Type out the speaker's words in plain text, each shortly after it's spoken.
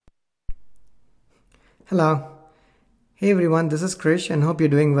Hello. Hey everyone, this is Krish and hope you're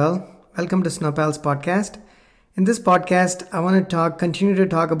doing well. Welcome to Snowpal's podcast. In this podcast, I want to continue to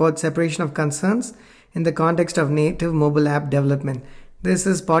talk about separation of concerns in the context of native mobile app development. This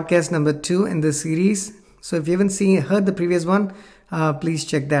is podcast number 2 in this series. So if you haven't heard the previous one, please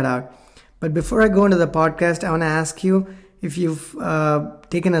check that out. But before I go into the podcast, I want to ask you if you've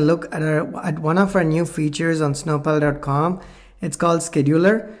taken a look at one of our new features on snowpal.com. It's called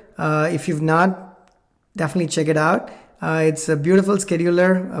Scheduler. If you've not, definitely check it out. It's a beautiful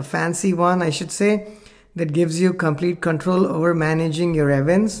scheduler, a fancy one, I should say, that gives you complete control over managing your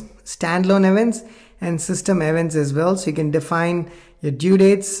events, standalone events, and system events as well. So you can define your due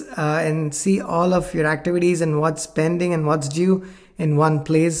dates and see all of your activities and what's pending and what's due in one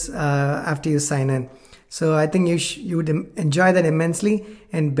place after you sign in. So I think you would enjoy that immensely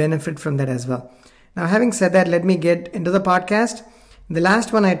and benefit from that as well. Now, having said that, let me get into the podcast. The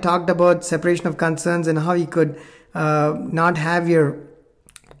last one I talked about separation of concerns and how you could not have your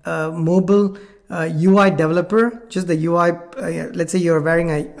mobile UI developer, just the UI. Let's say you're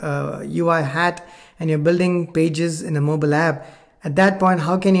wearing a UI hat and you're building pages in a mobile app. At that point,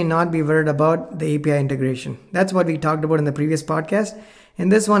 how can you not be worried about the API integration? That's what we talked about in the previous podcast. In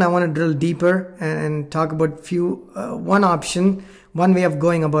this one, I want to drill deeper and talk about one way of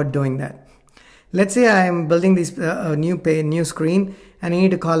going about doing that. Let's say I am building this new screen and I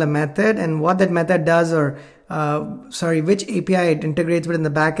need to call a method, and what that method does which API it integrates with in the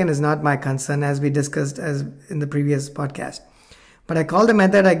backend is not my concern, as we discussed as in the previous podcast. But I call the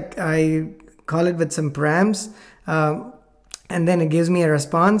method, I call it with some params, and then it gives me a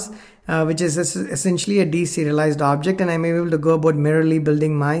response, which is essentially a deserialized object, and I'm able to go about merely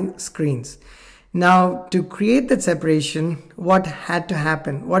building my screens. Now, to create that separation, what had to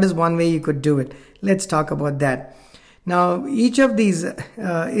happen? What is one way you could do it? Let's talk about that. Now, each of these,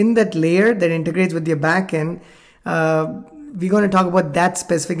 in that layer that integrates with your backend, we're going to talk about that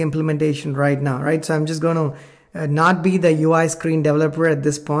specific implementation right now, right? So I'm just going to not be the UI screen developer at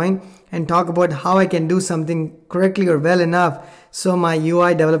this point and talk about how I can do something correctly or well enough so my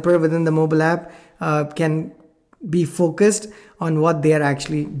UI developer within the mobile app can be focused on what they are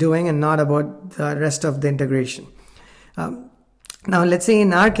actually doing and not about the rest of the integration. Now, let's say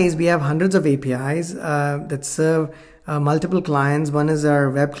in our case, we have hundreds of APIs that serve multiple clients. One is our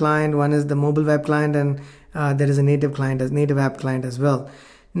web client, one is the mobile web client, and there is a native app client as well.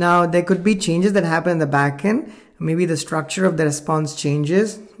 Now, there could be changes that happen in the backend. Maybe the structure of the response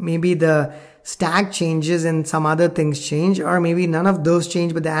changes. Maybe the stack changes and some other things change, or maybe none of those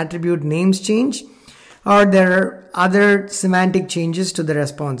change, but the attribute names change. Or there are other semantic changes to the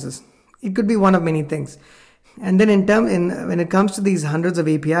responses. It could be one of many things. And then when it comes to these hundreds of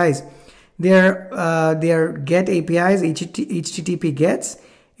APIs, they are get APIs, HTTP gets,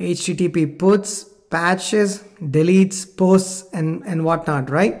 HTTP puts, patches, deletes, posts, and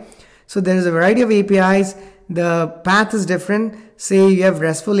whatnot, right? So there is a variety of APIs. The path is different. Say you have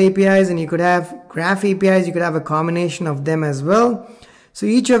RESTful APIs and you could have graph APIs. You could have a combination of them as well. So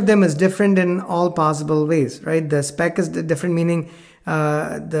each of them is different in all possible ways, right? The spec is different, meaning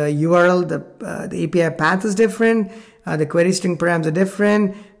the URL, the API path is different. The query string params are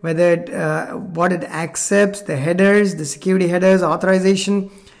different. Whether what it accepts, the headers, the security headers,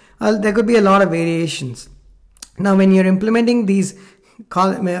 authorization, there could be a lot of variations. Now, when you're implementing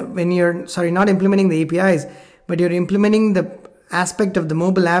not implementing the APIs, but you're implementing the aspect of the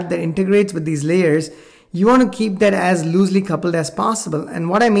mobile app that integrates with these layers, you want to keep that as loosely coupled as possible. And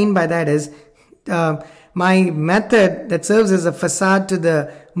what I mean by that is my method that serves as a facade to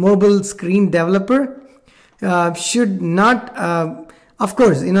the mobile screen developer should not, of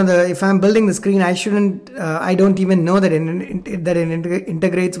course, if I'm building the screen, I don't even know that it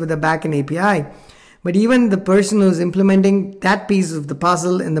integrates with the backend API. But even the person who's implementing that piece of the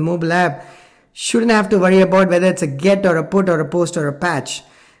puzzle in the mobile app shouldn't have to worry about whether it's a get or a put or a post or a patch.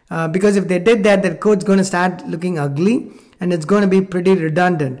 Because if they did that, their code's going to start looking ugly and it's going to be pretty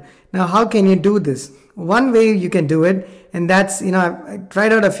redundant. Now, how can you do this? One way you can do it, and that's, I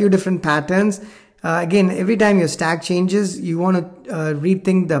tried out a few different patterns. Again, every time your stack changes, you want to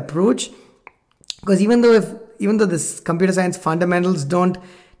rethink the approach. Because even though this computer science fundamentals don't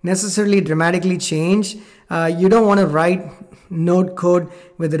necessarily dramatically change, you don't want to write Node code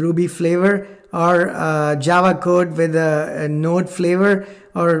with a Ruby flavor or Java code with a Node flavor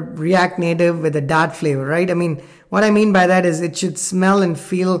or React Native with a Dart flavor, right? I mean, what I mean by that is it should smell and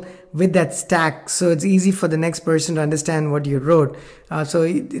feel with that stack, so it's easy for the next person to understand what you wrote. So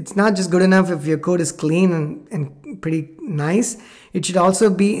it's not just good enough if your code is clean and pretty nice. It should also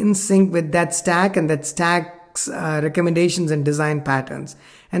be in sync with that stack, and that stack lacks recommendations and design patterns.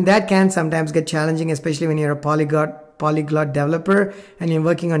 And that can sometimes get challenging, especially when you're a polyglot developer and you're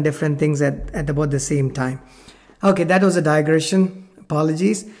working on different things at about the same time. Okay, that was a digression.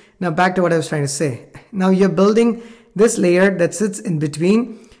 Apologies. Now back to what I was trying to say. Now you're building this layer that sits in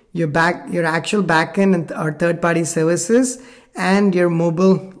between your actual backend or third-party services and your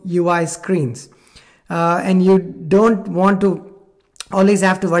mobile UI screens. And you don't want to always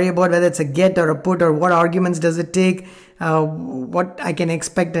have to worry about whether it's a get or a put or what arguments does it take, what I can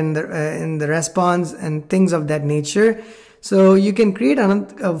expect in the response and things of that nature. So you can create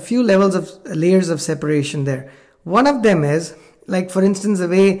a few levels of layers of separation there. One of them is, like for instance, the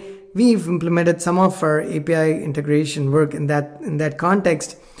way we've implemented some of our API integration work in that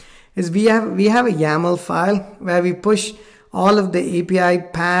context is we have a YAML file where we push all of the API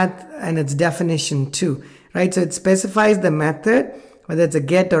path and its definition too, right? So it specifies the method, whether it's a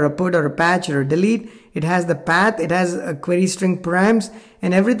get or a put or a patch or a delete. It has the path, it has a query string params,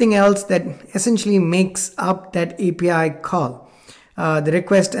 and everything else that essentially makes up that API call, the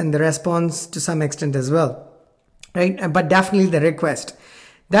request and the response to some extent as well, right? But definitely the request.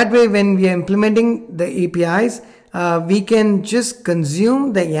 That way, when we are implementing the APIs, we can just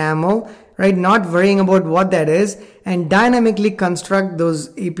consume the YAML, right? Not worrying about what that is, and dynamically construct those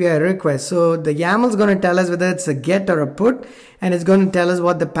API requests. So the YAML is going to tell us whether it's a get or a put, and it's going to tell us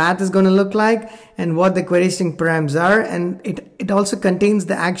what the path is going to look like and what the query string params are. And it also contains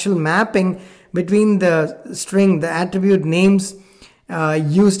the actual mapping between the string, the attribute names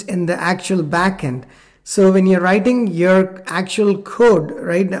used in the actual backend. So when you're writing your actual code,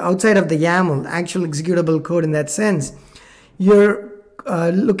 right, outside of the YAML, actual executable code in that sense, you're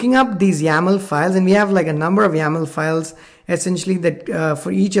looking up these YAML files, and we have like a number of YAML files essentially that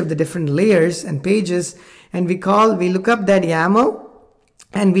for each of the different layers and pages, and we look up that YAML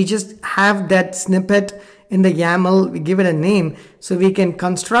and we just have that snippet in the YAML, we give it a name so we can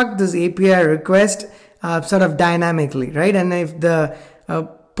construct this API request sort of dynamically, right? And if the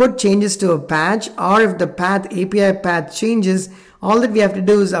put changes to a patch, or if the API path changes, all that we have to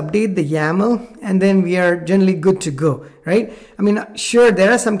do is update the YAML, and then we are generally good to go, right? I mean, sure, there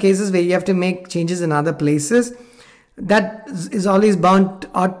are some cases where you have to make changes in other places. That is always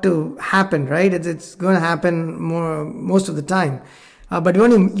ought to happen, right? It's going to happen most of the time. But you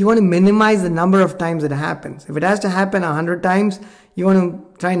want to minimize the number of times it happens. If it has to happen 100 times, you want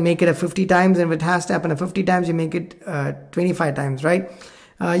to try and make it 50 times. And if it has to happen 50 times, you make it 25 times, right?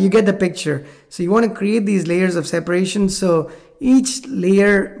 You get the picture. So you want to create these layers of separation. So each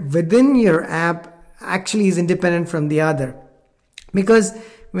layer within your app actually is independent from the other. Because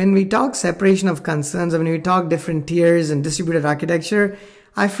when we talk separation of concerns, or when we talk different tiers and distributed architecture,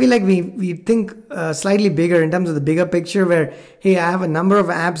 I feel like we think slightly bigger in terms of the bigger picture where, hey, I have a number of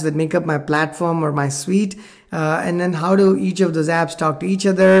apps that make up my platform or my suite. And then how do each of those apps talk to each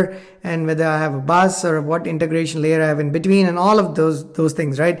other, and whether I have a bus or what integration layer I have in between, and all of those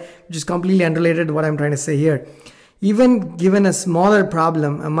things, right? Which is completely unrelated to what I'm trying to say here. Even given a smaller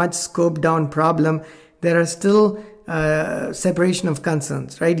problem, a much scoped down problem, there are still separation of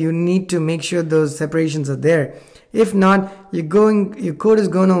concerns, right? You need to make sure those separations are there. If not, your code is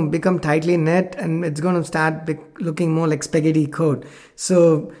going to become tightly knit, and it's going to start looking more like spaghetti code.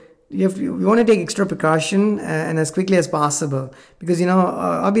 So you want to take extra precaution and as quickly as possible, because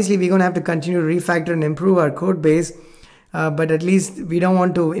obviously we're going to have to continue to refactor and improve our code base, but at least we don't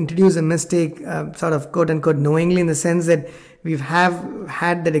want to introduce a mistake sort of quote unquote knowingly, in the sense that we've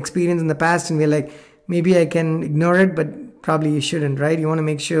had that experience in the past and we're like, maybe I can ignore it, but probably you shouldn't, right? You want to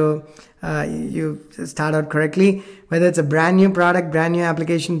make sure you start out correctly, whether it's a brand new product, brand new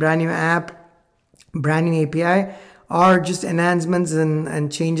application, brand new app, brand new API, or just enhancements and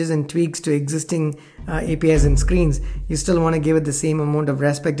changes and tweaks to existing APIs and screens. You still want to give it the same amount of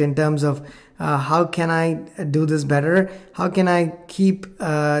respect in terms of how can I do this better? How can I keep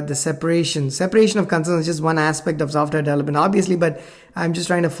the separation of concerns is just one aspect of software development, obviously, but I'm just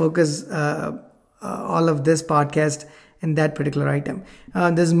trying to focus all of this podcast in that particular item.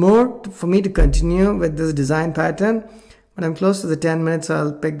 There's more for me to continue with this design pattern, but I'm close to the 10 minutes, so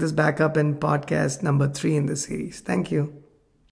I'll pick this back up in podcast number 3 in this series. Thank you.